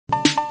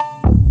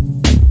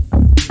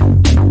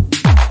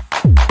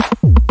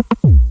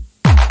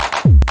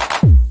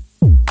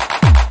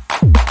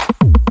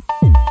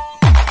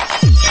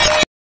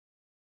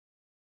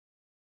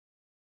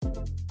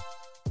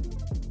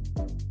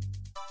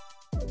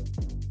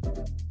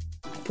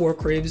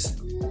pork ribs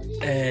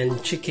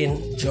and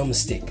chicken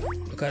drumstick.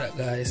 Look at that,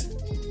 guys.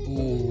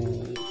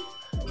 Ooh,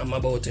 I'm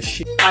about to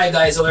shit. Hi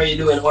guys, how are you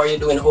doing? How are you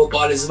doing? Hope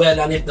all is well,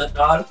 and if not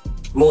all,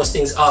 most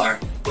things are.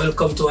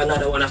 Welcome to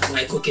another one of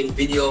my cooking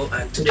video,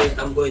 and today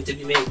I'm going to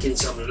be making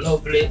some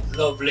lovely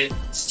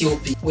stew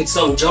with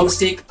some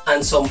drumstick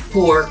and some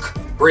pork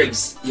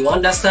ribs. You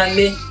understand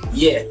me?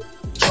 Yeah,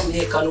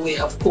 Jamaican way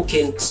of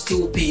cooking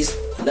stew peas,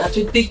 not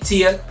with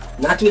pigtail,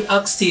 not with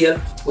oxtail,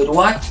 with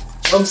what?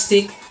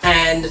 Drumstick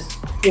and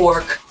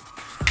pork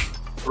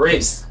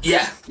ribs.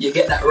 Yeah, you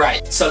get that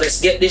right. So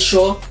let's get this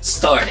show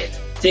started.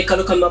 Take a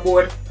look on my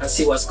board and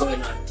see what's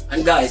going on.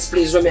 And guys,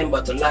 please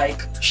remember to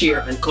like, share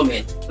and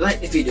comment. Like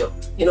the video.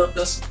 You know,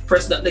 just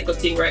press that little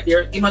thing right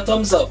there. Give a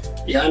thumbs up.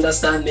 You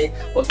understand me?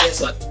 But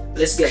guess what?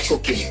 Let's get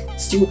cooking.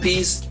 Stew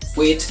peas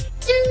with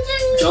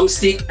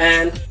drumstick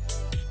and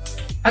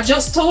I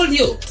just told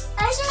you.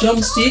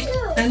 Drumstick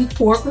and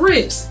pork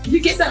ribs. You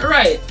get that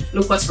right.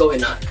 Look what's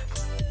going on.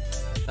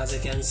 As you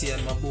can see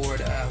on my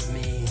board, I have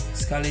me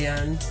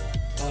scallion,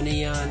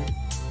 onion,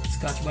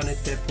 Scotch bonnet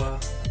pepper,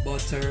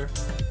 butter,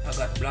 I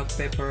got black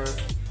pepper,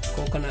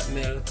 coconut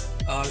milk,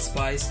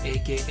 allspice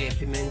aka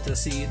pimento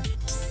seed,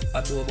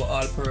 adobo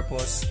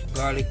all-purpose,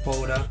 garlic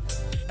powder,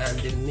 and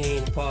the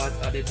main part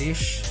of the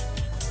dish.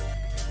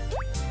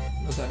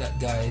 Look at that,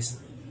 guys.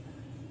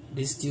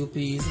 This stew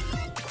peas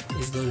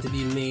is going to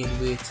be made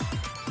with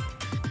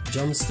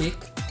drumstick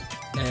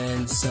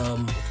and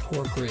some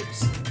pork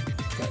ribs.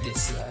 Look at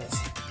this, guys.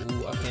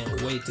 Ooh, I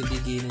can't wait to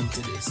dig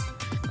into this.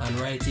 And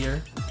right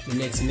here, the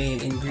next main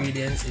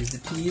ingredients is the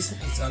peas.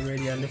 It's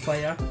already on the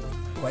fire.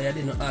 Why I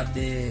didn't add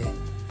the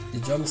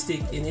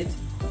drumstick in it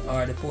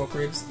or the pork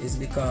ribs is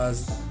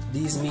because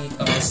these meat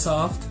are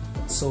soft,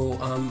 so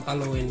I'm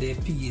allowing the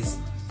peas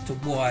to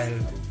boil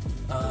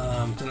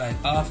to like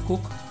half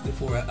cook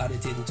before I add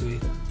it into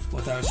it.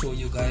 But I'll show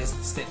you guys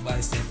step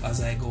by step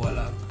as I go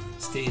along.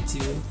 Stay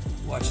tuned,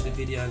 watch the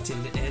video until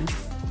the end,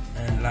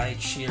 and like,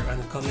 share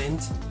and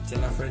comment.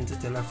 Tell a friend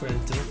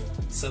to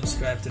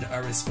subscribe to the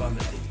RS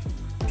family.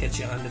 Catch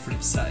you on the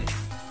flip side.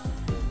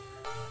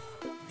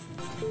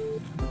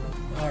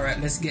 Alright,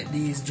 let's get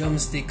these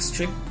drumsticks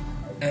stripped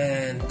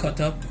and cut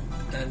up,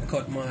 and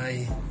cut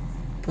my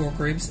pork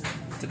ribs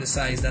to the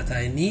size that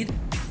I need.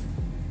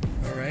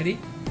 Alrighty.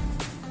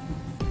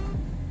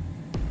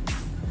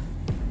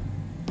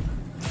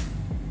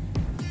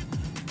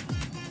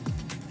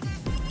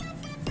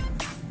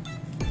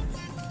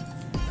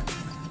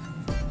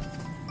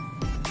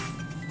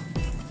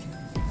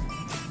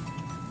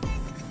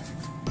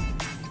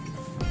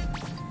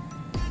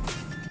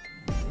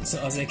 So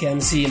as you can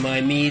see,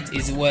 my meat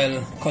is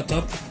well cut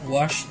up,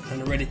 washed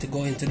and ready to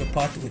go into the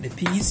pot with the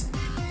peas.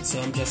 So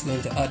I'm just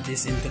going to add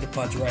this into the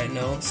pot right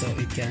now so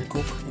it can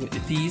cook with the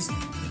peas.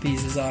 The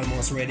peas is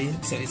almost ready,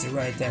 so it's the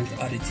right time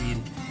to add it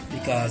in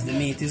because the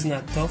meat is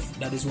not tough.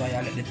 That is why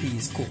I let the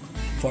peas cook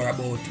for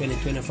about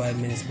 20-25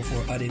 minutes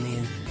before adding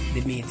in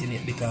the meat in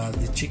it, because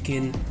the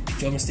chicken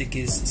drumstick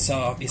is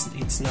soft.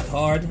 It's not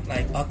hard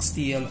like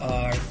oxtail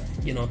or,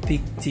 you know,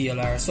 pigtail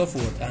or so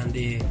forth, and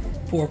the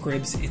pork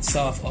ribs, it's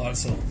soft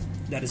also.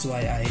 That is why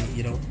I,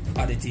 you know,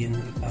 add it in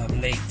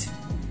late.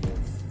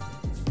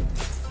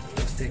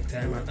 Let's take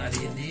time on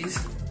adding these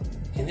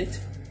in it.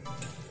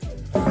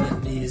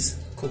 Let these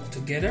cook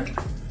together,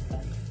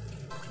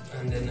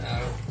 and then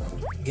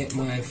I'll get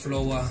my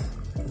flour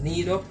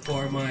knead up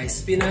for my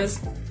spinners,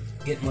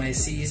 get my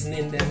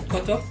seasoning then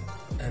cut up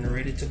and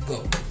ready to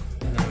go.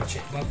 And I'll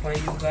check back on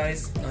you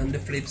guys on the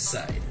flip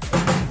side.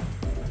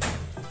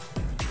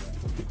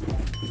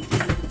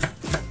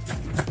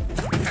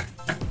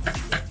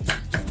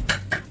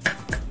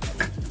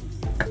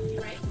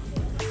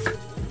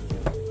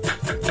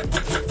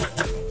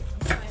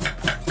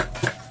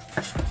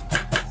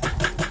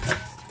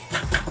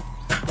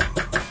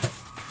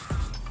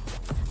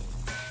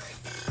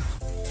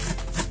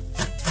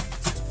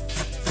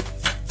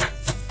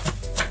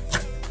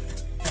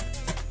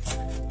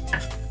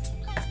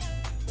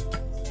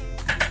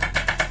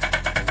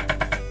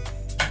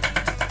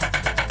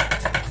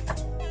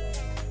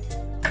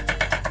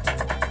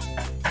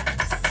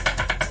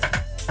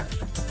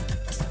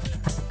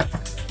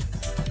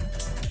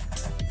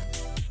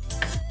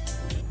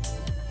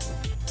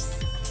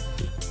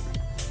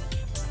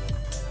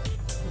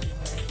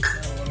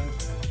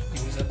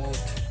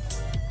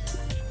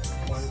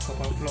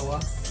 Flour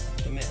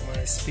to make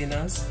my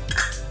spinners.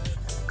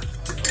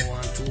 Don't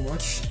want too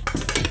much.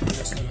 I'm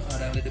just gonna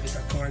add a little bit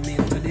of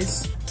cornmeal to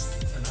this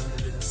and a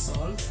little bit of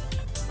salt.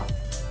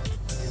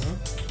 You know,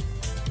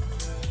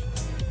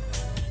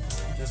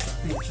 just a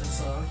pinch of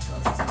salt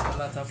because it's a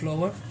lot of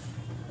flour.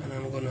 And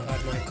I'm gonna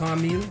add my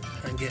cornmeal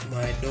and get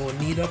my dough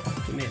knead up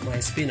to make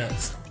my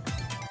spinners.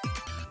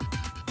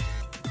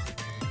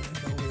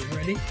 The dough is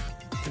ready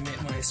to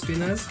make my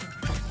spinners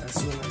as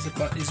soon as the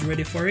pot is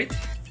ready for it.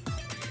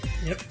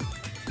 Yep.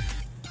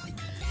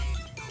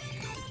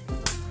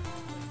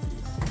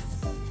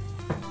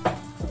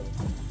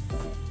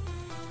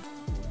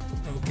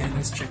 Okay,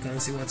 let's check and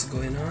see what's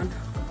going on.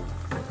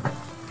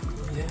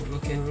 Yeah,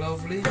 looking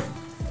lovely.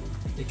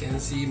 You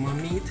can see my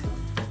meat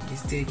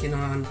is taking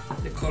on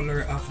the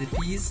color of the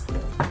peas.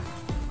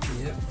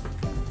 Yep,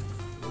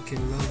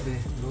 looking lovely,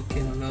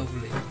 looking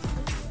lovely.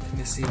 Let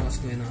me see what's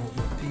going on with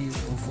my peas,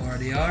 how far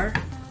they are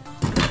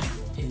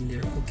in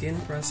their cooking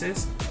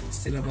process.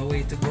 Still have a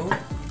way to go,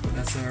 but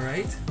that's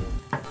alright.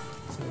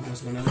 So I'm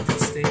just gonna let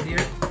it stay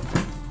there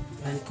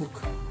and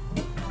cook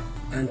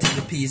until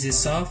the peas is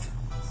soft.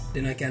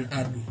 Then I can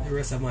add the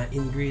rest of my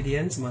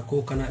ingredients, my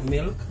coconut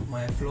milk,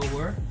 my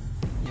flour.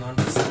 You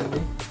understand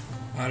me?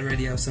 I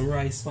already have some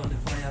rice on the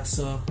fire,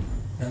 so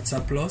that's a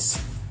plus.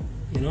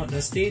 You know,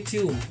 just stay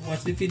tuned,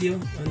 watch the video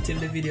until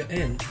the video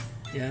ends.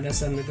 You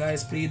understand me,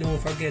 guys? Please don't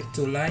forget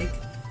to like,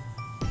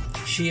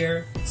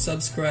 share,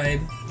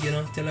 subscribe, you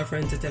know, tell a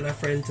friend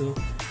to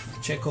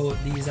check out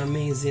these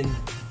amazing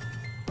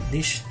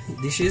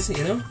dishes,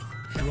 you know.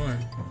 Come on,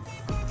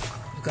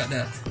 look at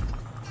that,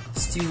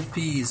 stewed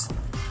peas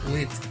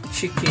with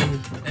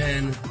chicken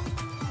and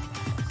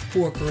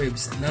pork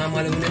ribs.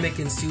 Normally when you're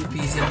making stewed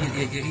peas, you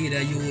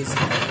either use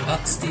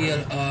oxtail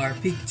or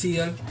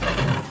pigtail,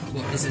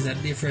 but this is a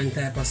different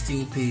type of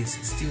stewed peas.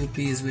 Stewed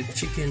peas with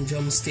chicken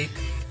drumstick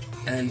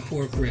and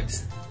pork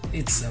ribs.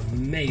 It's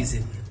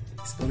amazing.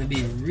 It's gonna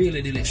be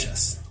really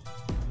delicious.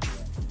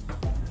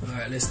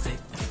 Alright, let's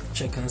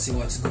check and see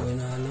what's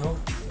going on now.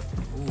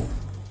 Ooh,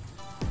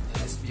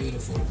 that is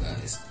beautiful,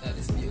 guys. That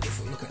is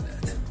beautiful. Look at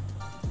that.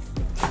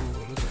 Ooh,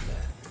 look at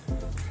that.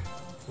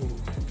 Ooh,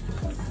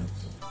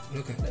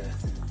 look at that.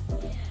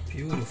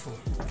 Beautiful.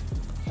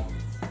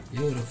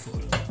 Beautiful.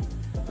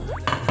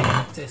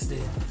 Test the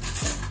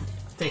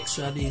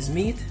texture of these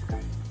meat.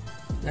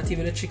 Not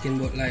even the chicken,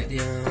 but like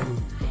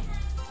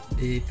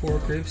the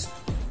pork ribs.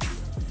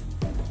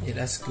 Yeah,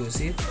 that's good.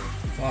 See,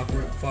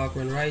 fork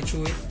run right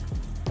through it.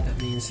 That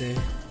means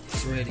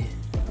it's ready.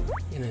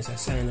 You know, it's a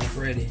sign of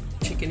ready.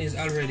 Chicken is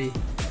already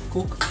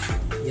cooked.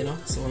 You know,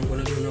 so what I'm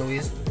gonna do now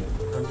is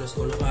I'm just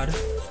gonna add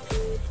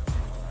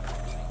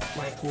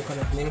my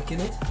coconut milk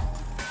in it.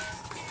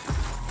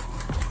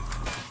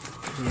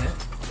 Yeah.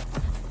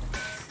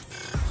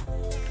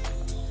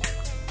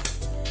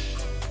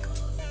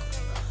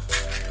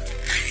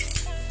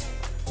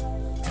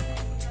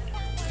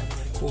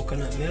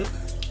 Coconut milk.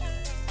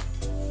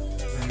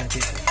 Let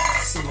it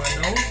simmer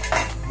down,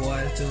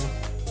 boil till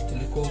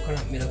the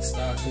coconut milk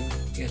starts to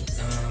get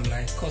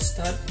like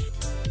custard.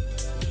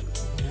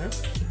 Yeah,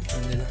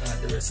 and then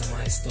add the rest of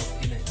my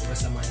stuff in it, the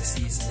rest of my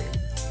seasoning.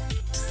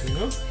 You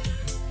know,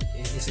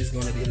 this is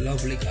gonna be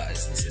lovely,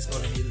 guys. This is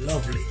gonna be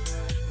lovely,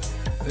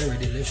 very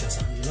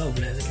delicious and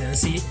lovely. As you can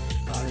see,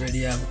 I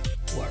already have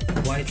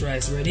white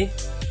rice ready,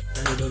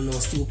 and you don't know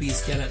stew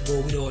peas cannot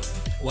go without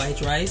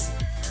white rice.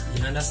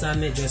 You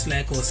understand me? Just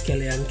like how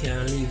Scallion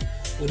can live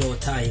without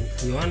thyme.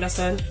 You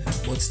understand?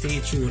 But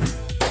stay tuned.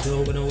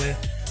 Don't go nowhere.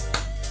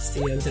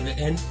 Stay until the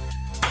end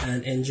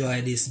and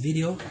enjoy this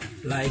video.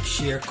 Like,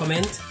 share,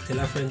 comment. Tell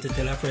a friend to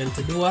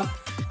do it.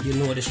 You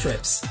know the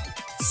steps.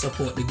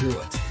 Support the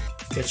growth.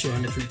 Catch you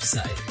on the flip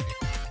side.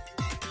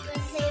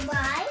 Say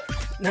bye.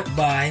 Not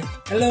bye.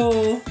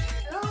 Hello.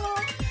 Hello.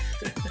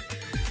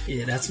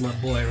 Yeah, that's my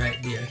boy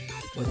right there.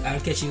 But I'll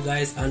catch you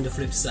guys on the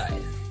flip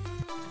side.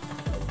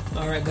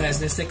 Alright guys,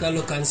 let's take a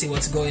look and see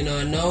what's going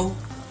on now.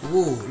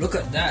 Whoa, look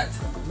at that.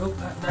 Look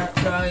at that,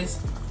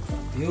 guys.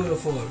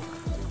 Beautiful.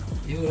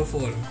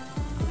 Beautiful.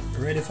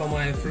 Ready for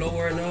my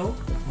flour now.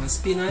 My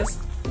spinners.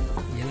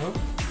 You know.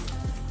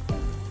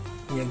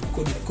 You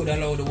could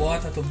allow the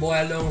water to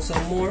boil down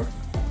some more.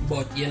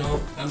 But you know,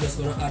 I'm just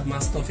gonna add my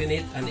stuff in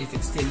it, and if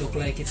it still look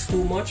like it's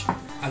too much,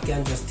 I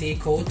can just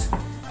take out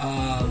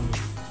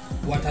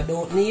what I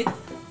don't need,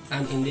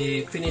 and in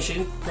the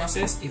finishing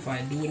process, if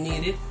I do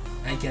need it,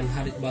 I can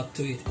add it back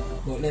to it.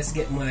 But let's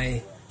get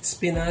my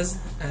spinners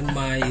and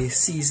my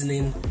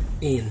seasoning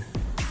in.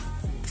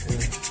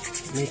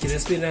 Making the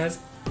spinners,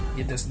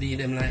 you just leave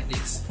them like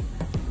this.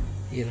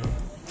 You know,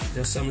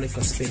 just some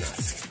little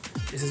spinners.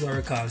 This is what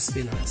we call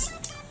spinners.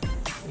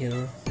 You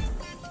know.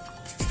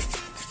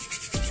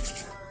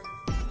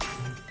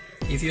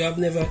 If you have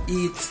never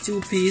eaten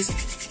stew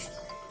peas,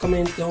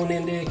 comment down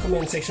in the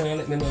comment section and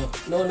let me know.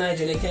 No,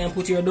 Nigel, you can't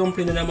put your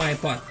dumpling in my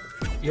pot.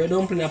 Your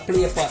dumpling a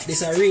play pot.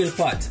 This is a real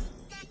pot.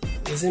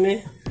 You see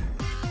me?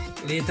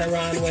 Later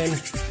on when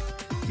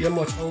you're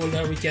much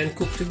older, we can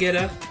cook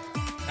together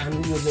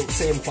and use the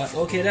same pot.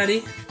 Okay,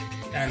 Daddy?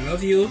 I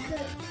love you.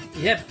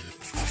 Yep.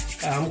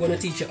 I'm going to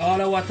teach you all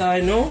of what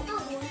I know.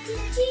 I want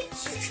to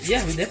teach you.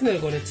 Yeah, we're definitely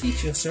going to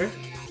teach you, sir.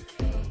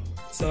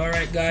 So,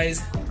 alright,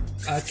 guys.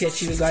 I'll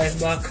catch you guys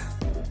back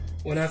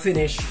when I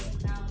finish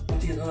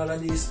putting all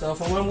of these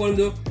stuff. And what I'm going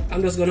to do,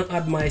 I'm just going to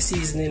add my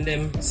seasoning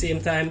them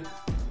same time.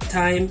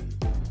 Thyme,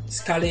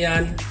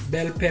 scallion,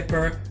 bell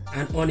pepper,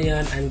 and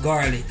onion and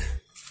garlic.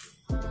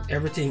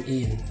 Everything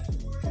in.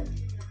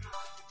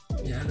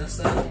 You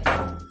understand?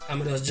 I'm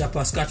going to just drop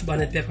a Scotch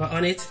bonnet pepper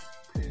on it.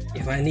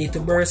 If I need to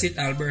burst it,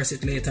 I'll burst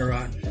it later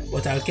on.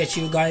 But I'll catch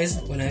you guys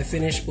when I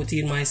finish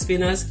putting my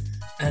spinners,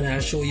 and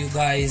I'll show you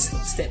guys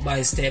step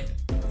by step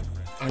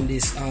on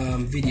this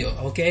video.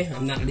 Okay,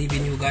 I'm not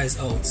leaving you guys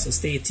out, so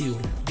stay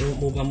tuned. Don't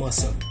move a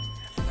muscle.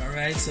 Alright.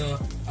 Alright, so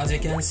as you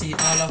can see,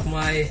 all of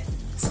my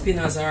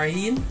spinners are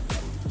in,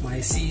 my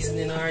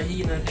seasoning are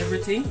in and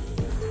everything.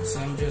 So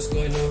I'm just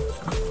going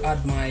to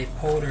add my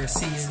powder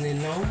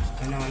seasoning now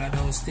and all of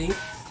those things.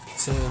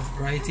 So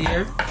right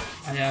here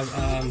I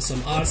have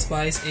some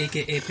allspice,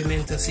 aka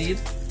pimento seed,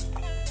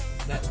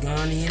 that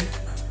gone in.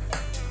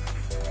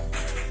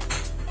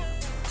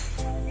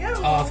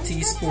 Half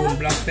teaspoon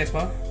black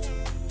pepper,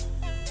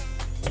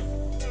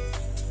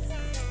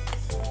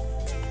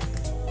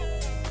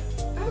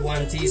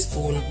 1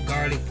 teaspoon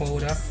garlic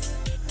powder,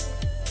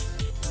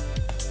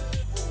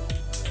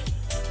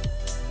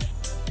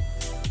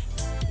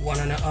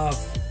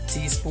 1.5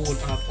 teaspoon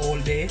of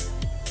Old Bay,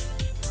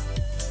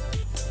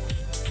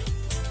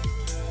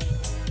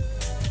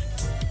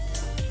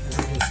 and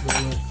I'm just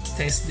going to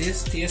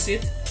taste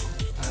it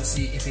and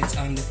see if it's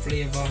on the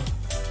flavor.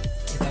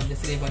 It have the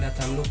flavor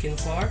that I'm looking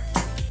for.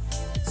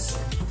 So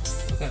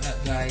look at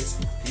that, guys.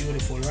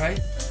 Beautiful, right?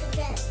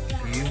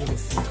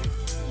 Beautiful.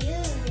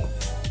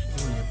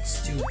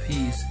 Stew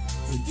peas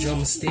with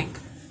drumstick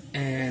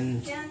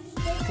and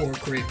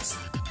pork ribs.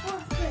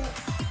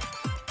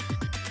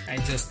 I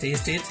just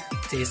taste it.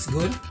 Tastes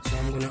good. So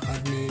I'm gonna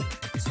add me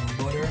some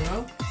butter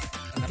now,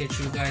 and I'll get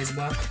you guys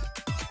back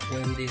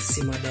when they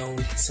simmer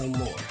down some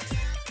more.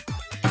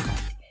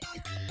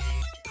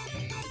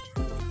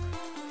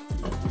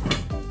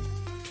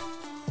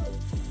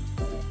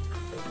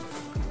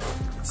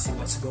 See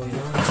what's going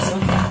on. So,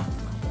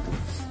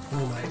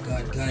 oh my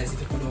god, guys, if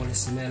you could only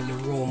smell the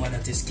aroma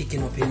that is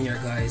kicking up in here,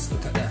 guys.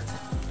 Look at that.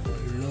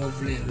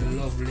 Lovely,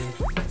 lovely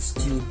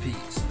stew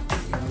peas.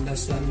 You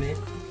understand me?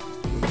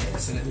 Yeah,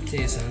 so let me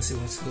taste and see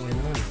what's going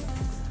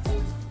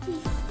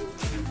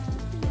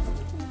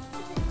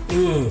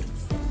on.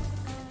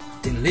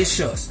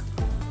 Delicious.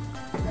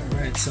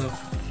 Alright, so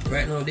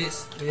right now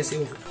this, you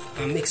see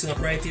I'm mixing up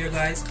right here,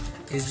 guys.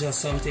 It's just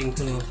something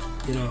to,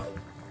 you know,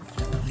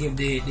 give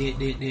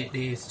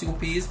the stew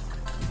peas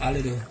a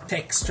little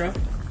texture.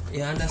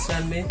 You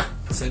understand me?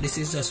 So this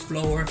is just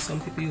flour. Some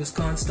people use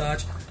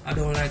cornstarch. I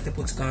don't like to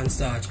put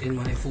cornstarch in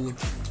my food.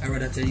 I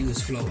rather to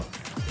use flour.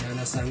 You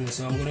understand me?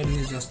 So I'm gonna do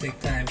is just take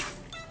time,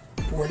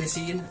 pour this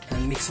in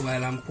and mix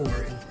while I'm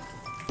pouring.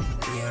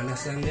 You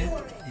understand me?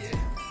 Yeah.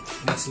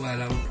 Mix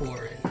while I'm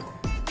pouring.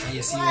 And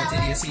you see what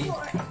it you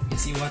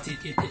see what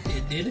it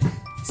did?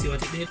 You see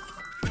what it did?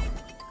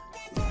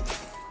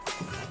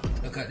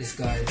 Look at this,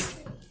 guys.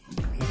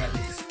 Look at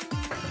this.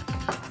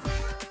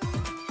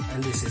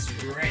 And this is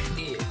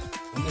ready.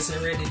 When I say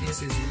ready,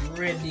 this is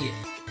ready.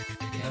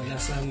 You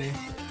understand me?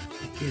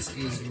 This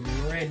is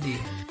ready.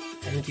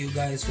 Thank you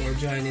guys for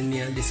joining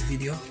me on this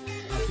video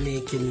of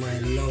making my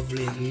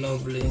lovely,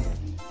 lovely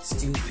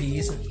stew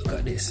peas. Look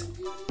at this.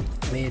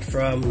 Made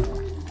from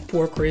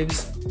pork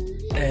ribs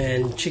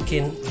and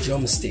chicken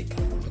drumstick.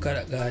 Look at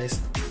that, guys.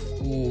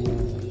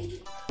 Ooh.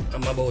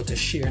 I'm about to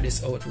share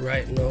this out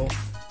right now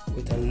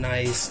with a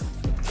nice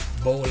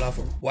bowl of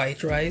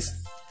white rice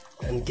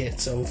and get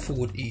some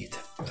food eat.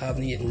 I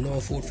haven't eaten no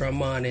food from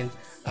morning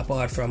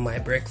apart from my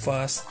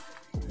breakfast.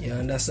 You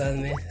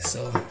understand me?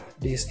 So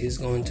this is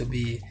going to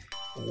be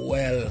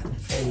well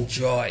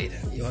enjoyed.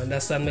 You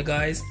understand me,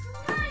 guys?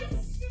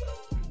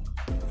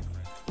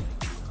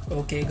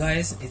 Okay,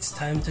 guys, it's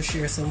time to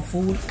share some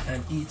food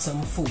and eat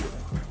some food.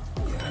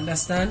 You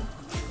understand?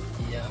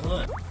 Yeah,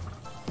 man.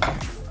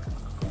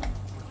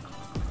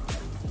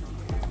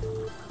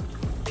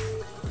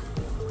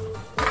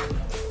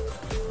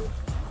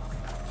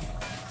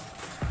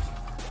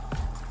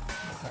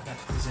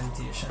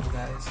 Presentation,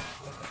 guys.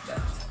 Look at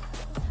that.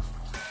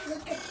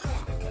 Look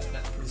at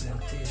that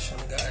presentation,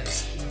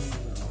 guys. Ooh,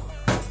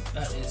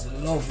 that is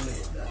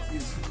lovely. That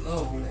is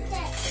lovely.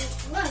 That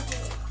is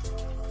lovely.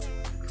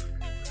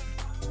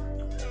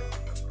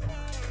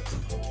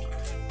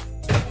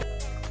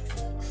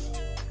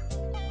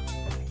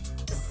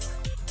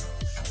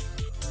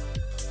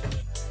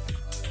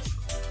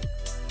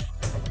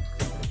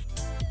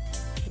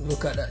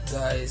 Look at that,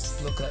 guys.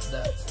 Look at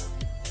that.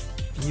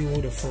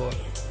 Beautiful.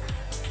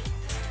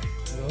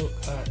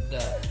 Look at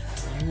that.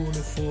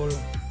 Beautiful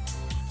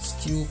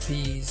stew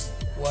peas,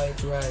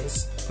 white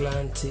rice,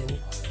 plantain,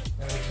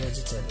 and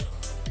vegetable.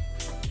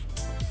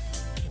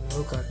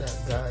 Look at that,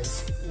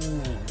 guys.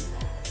 Ooh.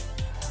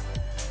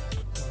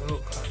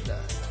 Look at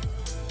that.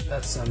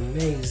 That's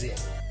amazing.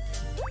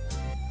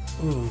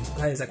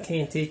 Guys, I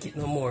can't take it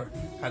no more.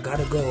 I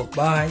gotta go.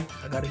 Bye.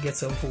 I gotta get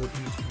some food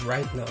to eat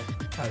right now.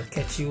 I'll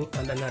catch you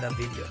on another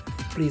video.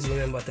 Please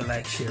remember to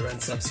like, share,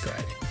 and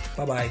subscribe.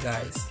 Bye bye,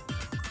 guys.